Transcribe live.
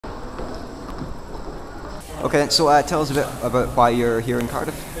Okay, so tell us a bit about why you're here in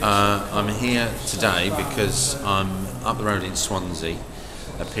Cardiff. I'm here today because I'm up the road in Swansea,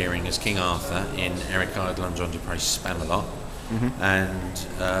 appearing as King Arthur in Eric Idle and John Dupre's Spamalot, and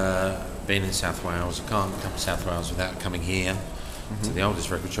being in South Wales, I can't come to South Wales without coming here to the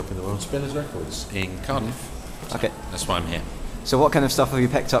oldest record shop in the world, Spinner's Records in Cardiff. Okay, that's why I'm here. So what kind of stuff have you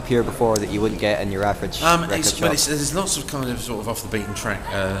picked up here before that you wouldn't get in your average record shop? There's lots of kind of sort of off the beaten track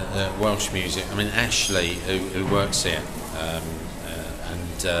Welsh music. I mean, Ashley, who works here,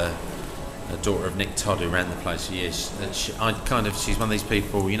 and a daughter of Nick Todd, who ran the place for years. She's one of these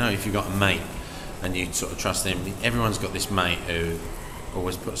people, you know, if you've got a mate and you sort of trust them, everyone's got this mate who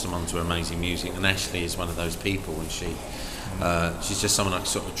always puts them onto amazing music, and Ashley is one of those people, and she's just someone I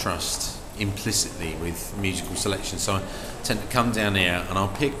sort of trust implicitly with musical selection. So I tend to come down here and I'll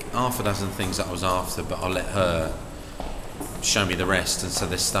pick half a dozen things that I was after, but I'll let her show me the rest. And so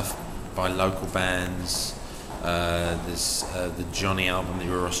there's stuff by local bands, there's the Johnny album, the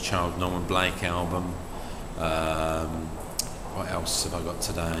Rothschild Norman Blake album. What else have I got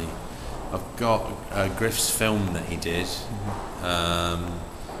today? I've got Griff's film that he did, and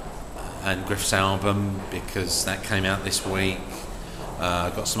Griff's album, because that came out this week.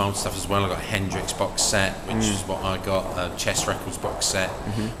 I've got some old stuff as well. I got a Hendrix box set, which is what I got. A Chess Records box set,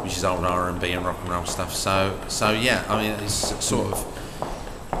 which is old R&B and rock and roll stuff. So yeah, I mean, it's sort of.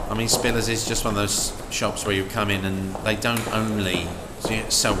 I mean, Spillers is just one of those shops where you come in and they don't only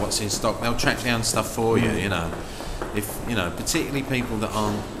sell what's in stock. They'll track down stuff for you. You know, particularly people that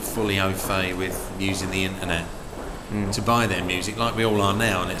aren't fully au fait with using the internet to buy their music, like we all are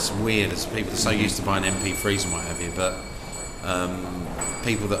now. And it's weird as people are so used to buying MP3s and what have you, but.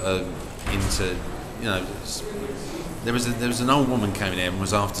 People that are into, there was an old woman came in here and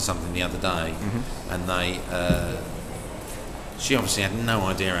was after something the other day, and she obviously had no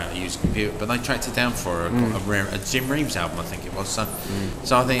idea how to use a computer, but they tracked it down for her, a Jim Reeves album, I think it was. So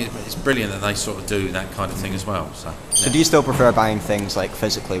I think it's brilliant that they sort of do that kind of thing as well. So do you still prefer buying things like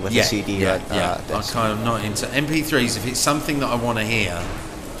physically with a CD? Yeah. I'm kind of not into MP3s. If it's something that I want to hear,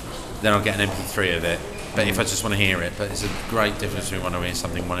 then I'll get an MP3 of it. But if I just want to hear it, but it's a great difference between when I hear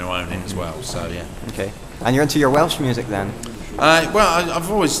something and when I own it as well. So yeah. Okay. And you're into your Welsh music then? Well, I've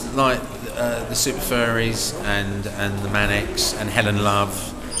always liked the Super Furries and the Manics and Helen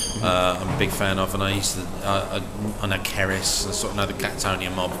Love. I'm a big fan of, and I used to I know Keris, I sort of know the Catatonia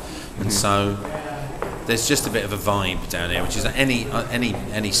mob, and so there's just a bit of a vibe down here, which is any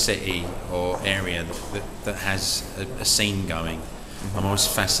city or area that has a scene going. I'm always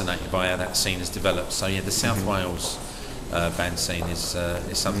fascinated by how that scene has developed. So yeah, the South Wales band scene is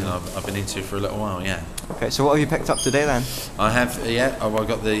something I've been into for a little while. Yeah. Okay, so what have you picked up today then? I have I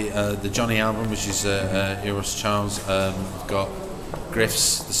got the Johnny album, which is Eros Charles. I've got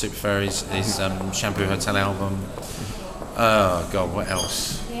Griff's, the Super Furries, his Shampoo Hotel album. Oh God, what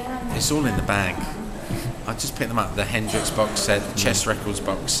else? It's all in the bag. I just picked them up. The Hendrix box set, the Chess Records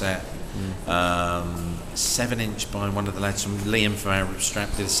box set. 7-inch by one of the lads from Liam from Arab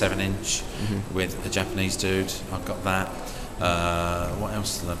Strap did a 7-inch with a Japanese dude. I've got that. What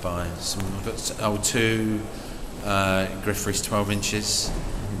else did I buy? I've got two Griff Reese 12 inches.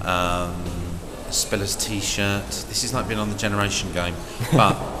 Spiller's t-shirt. This is like being on the Generation Game,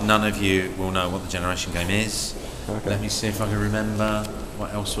 but none of you will know what the Generation Game is. Okay. Let me see if I can remember.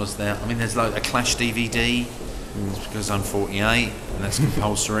 What else was there? I mean, there's like a Clash DVD. It's because I'm 48 and that's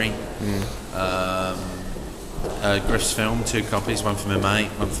compulsory. Griff's film, 2 copies, one for my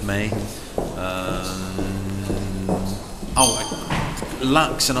mate, one for me.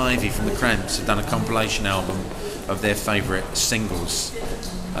 Lux and Ivy from the Cramps have done a compilation album of their favourite singles,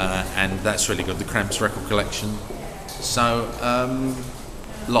 and that's really good. The Cramps record collection. So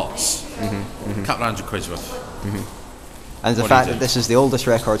lots, a couple £100 worth. And the fact that this is the oldest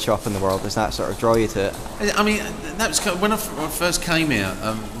record shop in the world, does that sort of draw you to it? I mean, that was when I first came here.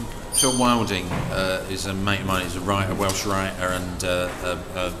 Phil Wilding is a mate of mine. He's a writer, Welsh writer, and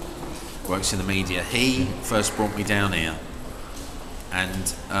works in the media. He first brought me down here,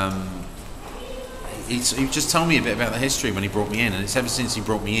 and he just told me a bit about the history when he brought me in. And it's ever since he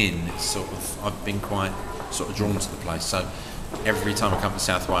brought me in, it's sort of I've been quite sort of drawn to the place. So every time I come to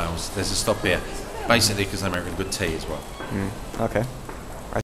South Wales, there's a stop here, basically because they make really good tea as well. Okay.